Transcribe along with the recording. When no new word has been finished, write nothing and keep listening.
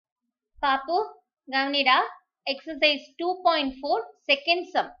Papu, Gavnida, exercise 2.4, second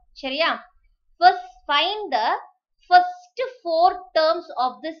sum. Sharia? First, find the first 4 terms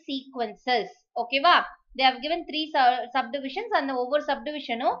of the sequences. Okay, va? They have given 3 subdivisions and over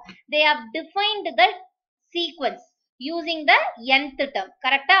subdivision, they have defined the sequence using the nth term.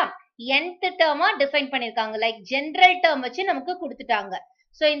 Correct? Nth term define பண்ணிருக்காங்க. Like general term வச்சு நமக்கு கொடுத்துட்டாங்க.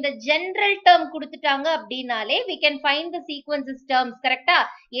 So, in the general term கொடுத்துட்டாங்க அப்படினாலே we can find the sequences terms. கரெக்டா?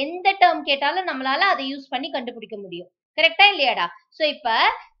 எந்த term கேட்டாலும் நம்மளால அதை யூஸ் பண்ணி கண்டுபிடிக்க முடியும். கரெக்டா இல்லையாடா? So, இப்ப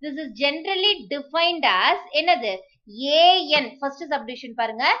this is generally defined as என்னது? an. First subdivision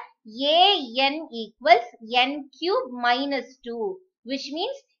பாருங்க. an equals n cube minus 2. Which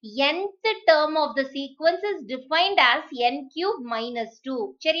means nth term of the sequence is defined as n cube minus 2.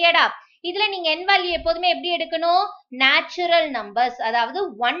 சரியாடா? இதுல நீங்க n value எப்போதுமே எப்படி எடுக்கணும்? Natural numbers. அதாவது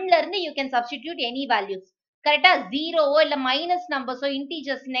 1ல இருந்து you can substitute any values. கரெக்டா? 0 இல்ல மைனஸ் நம்பர்ஸோ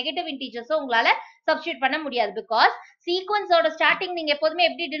integers, negative integers உங்களால substitute பண்ண முடியாது. Because sequence ஓட starting நீங்க எப்போதுமே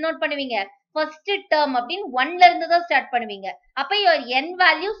எப்படி denote பண்ணுவீங்க? First term அப்படின்னு 1ல இருந்து தான் start பண்ணுவீங்க. அப்ப your n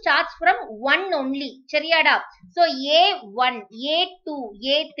value starts from 1 only. சரியாடா? So A1, A2,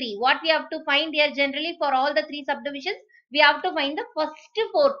 A3. What we have to find here generally for all the 3 subdivisions? We have to find the first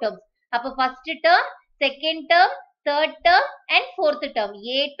 4 terms. அப்ப first term, second term, third term and fourth term.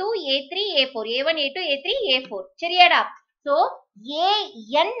 A2, A3, A4. A1, A2, A3, A4. சரியாடா? So,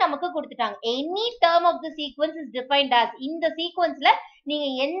 an நமக்கு கொடுத்துட்டாங்க. Any term of the sequence is defined as. இந்த sequenceல நீங்க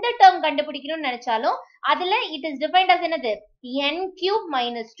எந்த term கண்டுபிடிக்கணும்னு நினைச்சாலும் அதுல it is defined as என்னது? n cube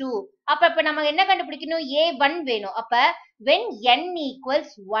minus 2. அப்ப நம்ம என்ன கண்டுபிடிக்கணும்? A1 வேணும். அப்ப when n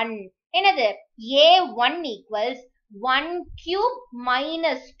equals 1. என்னது? A1 equals 1 cube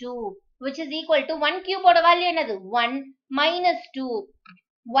minus 2, which is equal to 1 cube oda value என்னது? 1 minus 2.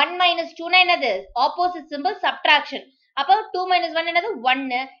 1 minus 2 na என்னது? Opposite symbol subtraction. அப்போ 2 minus 1 என்னது?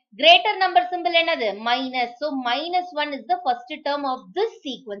 1. Greater number symbol என்னது? Minus. So, minus 1 is the first term of this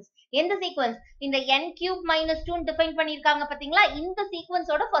sequence. எந்த sequence? இந்த n cube minus 2 define பண்ணிருக்காங்க பாத்தீங்களா? இந்த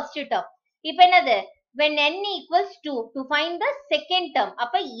sequence ஓட first term. இப்போ என்னது? When n equals 2, to find the second term.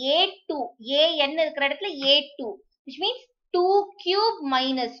 அப்ப A2, an இருக்கிற இடத்துல A2. Which means 2 cube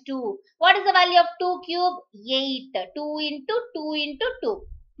minus 2. What is the value of 2 cube? 8. 2 into 2 into 2.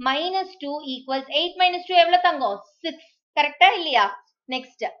 Minus 2 equals 8 minus 2 எவ்வளவு தங்கம்? 6. Correct இல்லையா?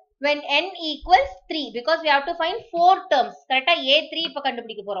 Next. When n equals 3. Because we have to find 4 terms. Correct? A3 இப்ப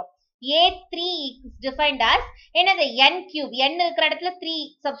கண்டுபிடிக்க போறோம். A3 is defined as என்னது? n cube. n இருக்கிற இடத்துல 3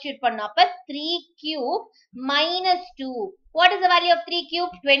 substitute பண்ணோம். அப்ப 3 cube minus 2. What is the value of 3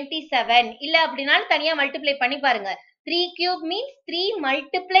 cube? 27. இல்ல அப்படினாலும் தனியா multiply பண்ணி பாருங்க. 3 cube means 3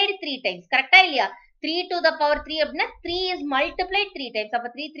 multiplied 3 times. Correct இல்லையா? 3 to the power 3 அப்படின்னா 3 is multiplied 3 times. அப்ப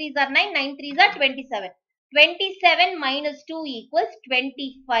 3 3s are 9, 9 3s are 27. 27 minus 2 equals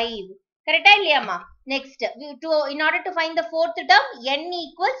 25. Correct இல்லையாமா? Next, in order to find the fourth term, n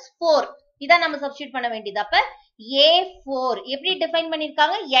equals 4. இதான் நம்ம substitute பண்ண வேண்டியது. அப்ப A4 எப்படி define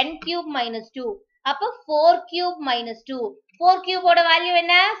பண்ணிருக்காங்க? n cube minus 2. அப்ப 4 cube minus 2. 4 cube ஓட value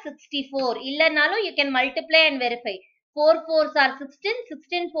என்ன? 64. இல்லனாலும் you can multiply and verify. 4 4s are 16,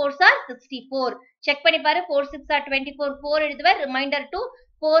 16 4s are 64. Check பண்ணி பாரு. 4 6 are 24, 4 எடுத்துவ. Reminder 2,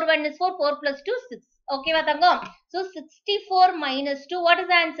 4 1 is 4, 4 plus 2 6. Okay வா தங்கம்? So 64 minus 2, what is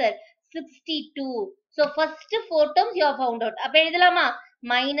the answer? 62. So first 4 terms you have found out. அப்ப எழுதலாமா?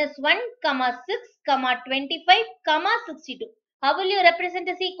 minus 1, 6, 25, 62. How will you represent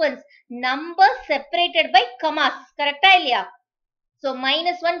a sequence? Numbers separated by commas. Correct இல்லையா? So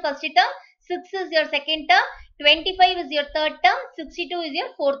minus 1 first term, 6 is your second term, 25 is your third term, 62 is your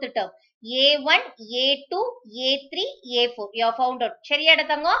fourth term. A1, A2, A3, A4. You have found out. சரியாடா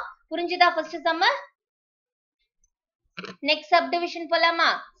தங்கம்? புரிஞ்சுதா first sum? Next subdivision போலாமா?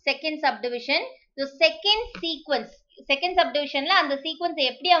 Second subdivision. So second sequence. Second subdivision ல அந்த sequence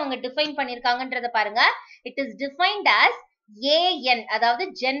எப்படி அவங்க define பண்ணிருக்காங்கன்றத பாருங்க. It is defined as an, அதாவது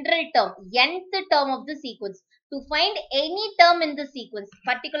general term, nth term of the sequence. To find any term in the sequence.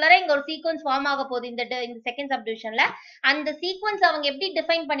 Particular இங்க ஒரு sequence form ஆக போகுது இந்த second subdivisionல. அந்த sequence அவங்க எப்படி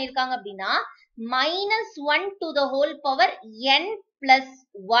define பண்ணிருக்காங்க அப்படின்னா minus 1 to the whole power n plus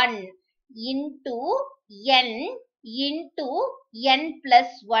 1 into n into n plus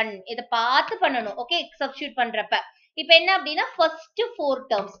 1. இதை பார்த்து பண்ணணும். ஓகே, substitute பண்றப்ப இப்ப என்ன அப்படின்னா first 4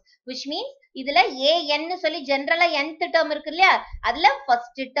 terms, which means இதுல an சொல்லி general nth term இருக்கு இல்லையா? அதுல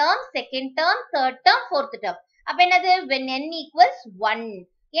first term, second term, third term, fourth term. அப்ப என்னது? when n equals 1.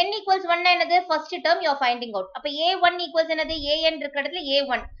 n equals 1 என்னது? first term you are finding out. அப்ப a1 equals என்னது? an இருக்கிற இடத்துல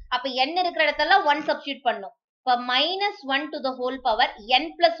a1. அப்ப n இருக்கிற இடத்துல 1 substitute பண்ணும். இப்ப minus 1 to the whole power n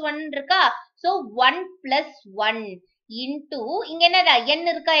plus 1 இருக்கா? So 1 plus 1 into இங்க என்னடா? n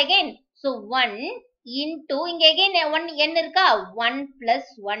இருக்கா again? So 1 into இங்க again 1 n இருக்கா 1 plus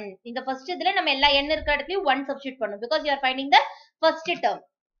 1 இந்த first இதுல நம்ம எல்லா n இருக்க இடத்துலயும் 1 substitute பண்ணும் because you are finding the first term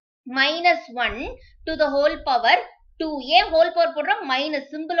minus 1 to the whole power 2 ஏன் whole power போடுறோம் minus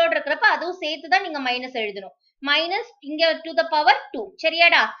symbol ஓட இருக்கிறப்ப அதுவும் சேர்த்து தான் நீங்க minus எழுதணும் minus இங்க to the power 2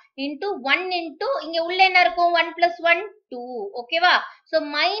 சரியாடா into 1 into இங்க உள்ள என்ன இருக்கும் 1 plus 1 2 ஓகேவா so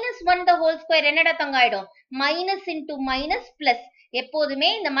minus 1 the whole square என்னடா தங்காயிடும் minus into minus plus எப்போதுமே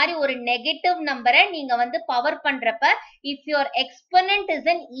இந்த மாதிரி ஒரு நெகட்டிவ் நம்பரை நீங்க வந்து பவர் பண்றப்ப if your exponent is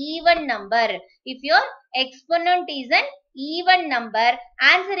an even number if your exponent is an even number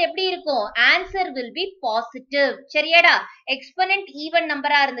answer எப்படி இருக்கும் answer will be positive சரியாடா exponent even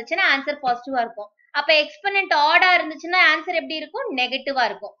number இருந்துச்சுன்னா answer positive இருக்கும் அப்ப exponent odd இருந்துச்சுன்னா answer எப்படி இருக்கும் negative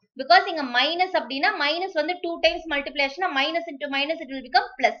இருக்கும் because இங்க minus அப்படின்னா minus வந்து 2 times multiplication minus into minus it will become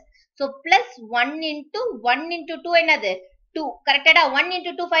plus so plus 1 into 2 என்னது 2 கரெக்டா 1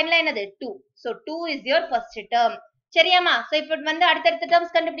 into 2 ஃபைனலா என்னது 2 so 2 is your first term சரியாமா so இப்போ வந்து அடுத்த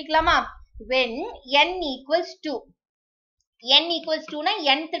terms கண்டுபிடிக்கலாமா when n equals 2 n equals 2 னா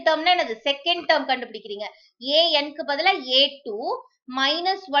nth term னா என்னது second term கண்டுபிடிக்கிறீங்க a n க்கு பதிலா a2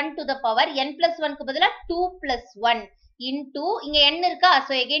 minus 1 to the power n plus 1 க்கு பதிலா 2 plus 1 into இங்க n இருக்கா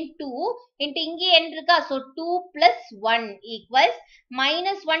so again 2 into இங்க n இருக்கா so 2 plus 1 equals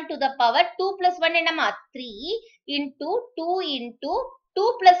minus 1 to the power 2 plus 1 என்னமா 3 into 2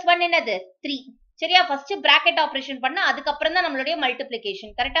 plus 1 என்னது 3 சரியா first bracket operation பண்ணா அதுக்கு அப்புறம் தான் நம்மளுடைய multiplication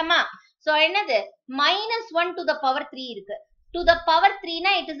கரெக்டாமா so என்னது minus 1 to the power 3 இருக்கு to the power 3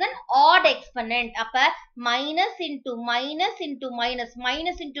 na it is an odd exponent அப்ப minus into minus into minus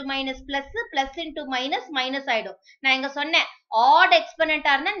minus into minus plus plus into minus minus ஆயிடும் நான் இங்க சொன்னேன் odd exponent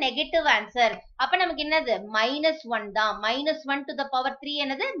ஆர்னா negative answer அப்ப நமக்கு என்னது minus 1 தான் minus 1 to the power 3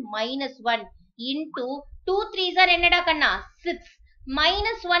 என்னது minus 1 into 2 3s are என்னடா கண்ணா 6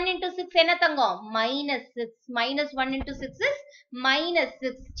 minus 1 into 6 என்ன தங்கம் minus 6 minus 1 into 6 is minus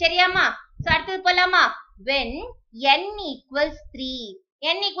 6 சரியாமா so அடுத்தது போலாமா when n equals 3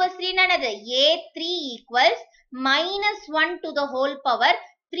 n equals 3 என்னது a3 equals minus 1 to the whole power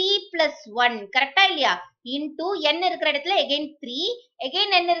 3 plus 1 கரெக்டா இல்லையா into n இருக்கிற இடத்துல again 3 again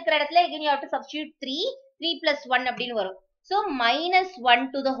n இருக்கிற இடத்துல again you have to substitute 3 plus 1 அப்படின்னு வரும் so minus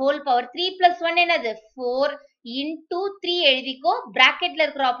 1 to the whole power 3 plus 1 என்னது 4 into 3 எழுதிக்கோ bracketல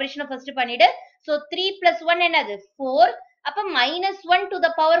இருக்கிற ஆபரேஷனை first பண்ணிடு so 3 plus 1 என்னது 4 அப்ப minus 1 to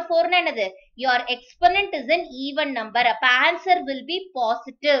the power 4 னா என்னது your exponent is an even number அப்ப answer will be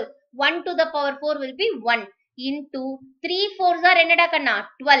positive 1 to the power 4 will be 1 into 3 4s are என்னடா கண்ணா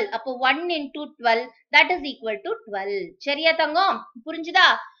 12 அப்ப 1 into 12 that is equal to 12 சரியா தங்கம் புரிஞ்சுதா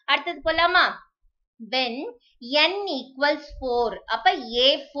அடுத்தது போலாமா when n equals 4 அப்ப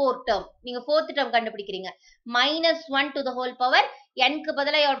a4 term நீங்க fourth term கண்டுபிடிக்கிறீங்க minus 1 to the whole power n க்கு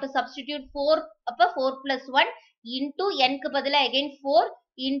பதிலா you have to substitute 4 அப்ப 4 plus 1 into n க்கு பதிலா again 4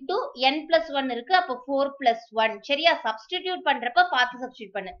 into n plus 1 இருக்கு அப்ப 4 plus 1 சரியா substitute பண்றப்ப பார்த்து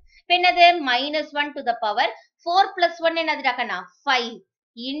substitute பண்ணு இப்ப என்னது minus 1 to the power 4 plus 1 என்னதுடா கண்ணா 5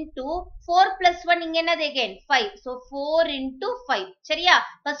 into 4 plus 1 இங்க என்னது again 5 so 4 into 5 சரியா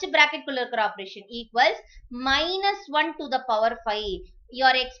first bracket குள்ள இருக்கிற operation equals minus 1 to the power 5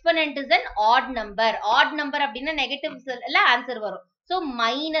 your exponent is an odd number அப்படின்னா negative எல்லாம் answer வரும் so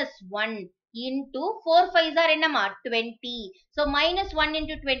minus 1 into 4 5s are என்னமா 20 so minus 1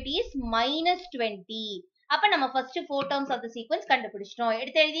 into 20 is minus 20 அப்ப நம்ம first 4 terms of the sequence கண்டுபிடிச்சிட்டோம்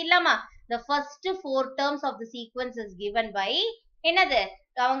எடுத்து எழுதிடலாமா the first 4 terms of the sequence is given by என்னது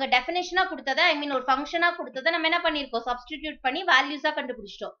அவங்க டெஃபினிஷனா கொடுத்ததை ஐ மீன் ஒரு ஃபங்க்ஷனா கொடுத்ததை நம்ம என்ன பண்ணிருக்கோம் சப்ஸ்டிடியூட் பண்ணி வேல்யூஸா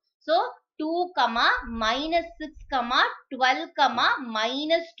கண்டுபிடிச்சிட்டோம் so 2 minus 6 12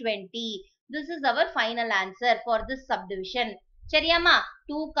 minus 20 this is our final answer for this subdivision சரியாமா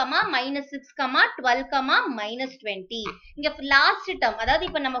 2 minus 6 12 minus 20 இங்க லாஸ்ட் டேர்ம் அதாவது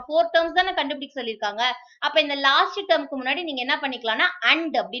இப்ப நம்ம 4 டேர்ம்ஸ் தான கண்டுபிடிக்க சொல்லிருக்காங்க அப்ப இந்த லாஸ்ட் டேர்ம்க்கு முன்னாடி நீங்க என்ன பண்ணிக்கலாம்னா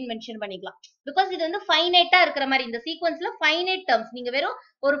and அப்படினு மென்ஷன் பண்ணிக்கலாம் because இது வந்து ஃபைனைட்டா இருக்கிற மாதிரி இந்த சீக்வென்ஸ்ல ஃபைனைட் டேர்ம்ஸ் நீங்க வெறும்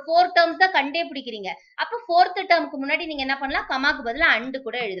ஒரு 4 டேர்ம்ஸ் தான் கண்டே பிடிக்கிறீங்க அப்ப 4th டேர்ம்க்கு முன்னாடி நீங்க என்ன பண்ணலாம் கமாக்கு பதிலா and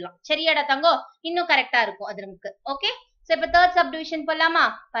கூட எழுதலாம் சரியாடா தங்கோ இன்னும் கரெக்ட்டா இருக்கும் அது நமக்கு ஓகே சோ இப்ப third subdivision போலாமா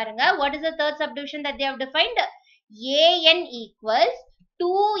பாருங்க what is the third subdivision that they have defined an equals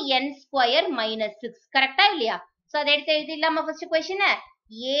 2n square minus 6 கரெக்டா இல்லையா சோ அதை எடுத்து எழுதிடலாமா first question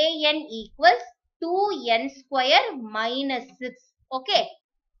an equals 2n square minus 6 okay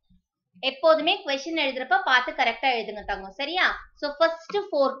எப்போதுமே question எழுதுறப்ப பார்த்து கரெக்ட்டா எழுதுங்க தங்கம் சரியா so first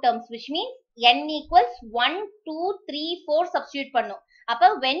 4 terms which means n equals 1 2 3 4 substitute பண்ணும்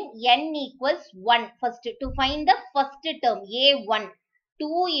அப்ப when n equals 1 first to find the first term a1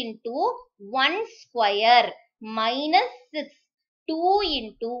 2 into 1 square minus 6 2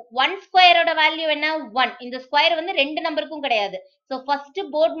 into 1 square ஓட value என்ன 1. இந்த ஸ்கொயர் வந்து ரெண்டு நம்பருக்கும் கிடையாது. சோ ஃபர்ஸ்ட்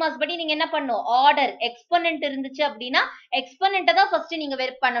போர்ட் மாஸ் படி நீங்க என்ன பண்ணணும், ஆர்டர் எக்ஸ்போனன்ட் இருந்துச்சு அப்படின்னா எக்ஸ்போனன்ட் தான் ஃபர்ஸ்ட் நீங்க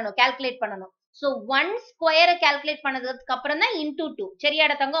பண்ணணும், கால்குலேட் பண்ணணும். சோ 1 ஸ்கொயரை கால்குலேட் பண்ணதுக்கு அப்புறம் தான் இன்டூ 2.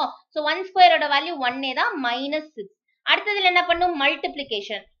 சரியாடா தங்கம்? சோ 1 ஸ்கொயரோட வேல்யூ 1 தான் -6. அடுத்ததுல என்ன பண்ணும்,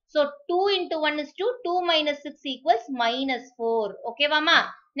 multiplication. So 2 into 1 is 2. 2 minus 6 equals -4. Okay வாமா?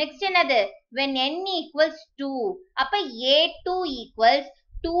 Next என்னது? When n equals 2. அப்ப a2 equals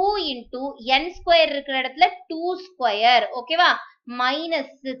 2 into n square இருக்கிற இடத்துல 2 square. Okay வா?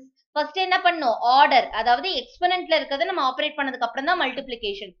 -6. First என்ன பண்ணும், ஆர்டர், அதாவது எக்ஸ்போனன்ட்ல இருக்கிறத நம்ம ஆபரேட் பண்ணதுக்கு அப்புறம் தான்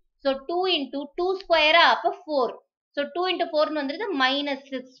மல்டிப்ளிகேஷன். So 2 into 2 square அப்ப 4. So 2 into 4 வந்துருது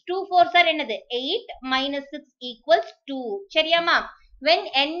 -6. 2 4s are என்னது? 8 -6 equals 2. சரியாமா? When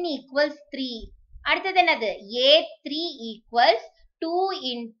n equals 3. அடுத்தது என்னது? a3 equals 2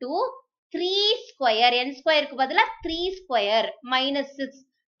 into 3 square. n square க்கு பதிலா 3 square -6.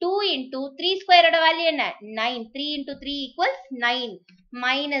 2 into 3 square ஓட வேல்யூ என்ன? 9. 3 into 3 equals 9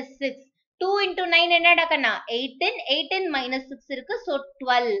 -6. 2 into 9 என்னடா கண்ணா? 18. 18 -6 இருக்கு. So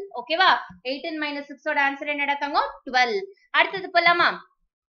 12. ஓகேவா? 18 -6 ஓட ஆன்சர் என்னடா தங்கம்? 12. அடுத்தது போலாமா?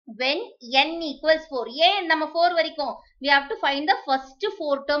 When n equals 4. ஏன் நம்ம 4 வரைக்கும்? We have to find the first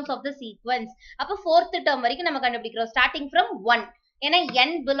 4 terms of the sequence. அப்ப 4th term வரைக்கும் நம்ம கண்டுபிடிக்கிறோம். Starting from 1. ஏன்னா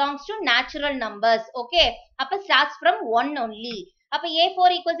n belongs to natural numbers. Okay. அப்ப starts from 1 only. அப்ப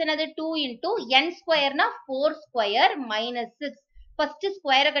a4 equals என்னது? 2 into n square na 4 square -6. First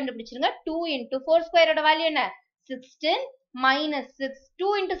square கண்டுபிடிச்சிருங்க. 2 into 4 square ஓட value என்ன? 16 -6.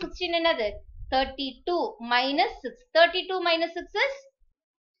 2 into 16 என்னது? 32 -6. 32 -6 is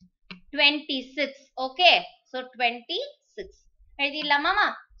 26. Okay. So 26. எழுதிடலாமா?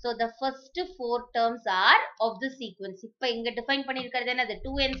 So the first 4 terms are of the sequence. இப்ப இங்க define பண்ணிருக்கிறது என்னது?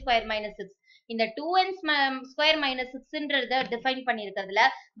 2n square -6. இந்த 2n square -6ன்றத define பண்ணிருக்கிறதுல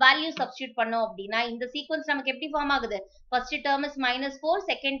value substitute பண்ணோம் அப்படின்னா இந்த sequence நமக்கு எப்படி ஃபார்ம் ஆகுது? First term is -4,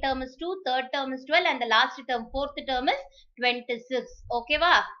 second term is 2, third term is 12 and the last term, fourth term is 26.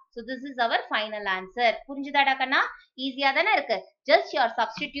 ஓகேவா? So this is our final answer. புரிஞ்சுதாடா கண்ணா? ஈஸியா தானே இருக்கு. Just you are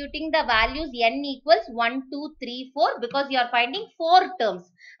substituting the values n equals 1, 2, 3, 4 because you are finding 4 terms.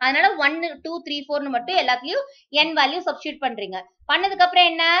 அதனால 1, 2, 3, 4 மட்டும் எல்லாத்துலயும் n value substitute பண்றீங்க. பண்ணதுக்கு அப்புறம்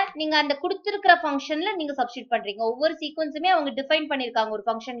என்ன? நீங்க அந்த கொடுத்திருக்கிற ஃபங்க்ஷன்ல நீங்க substitute பண்றீங்க. ஒவ்வொரு சீக்வென்ஸுமே அவங்க டிஃபைன் பண்ணிருக்காங்க ஒரு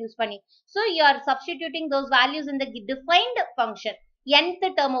ஃபங்க்ஷன் யூஸ் பண்ணி. So you are substituting those values in the defined function. nth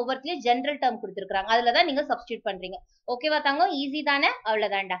term ஒவ்வொருத்திலயும் general term கொடுத்திருக்காங்க. அதுல தான் நீங்க substitute பண்றீங்க. ஓகேவா தங்கம்? ஈஸி தானே?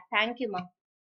 அவ்வளவுதான்டா. Thank you மா.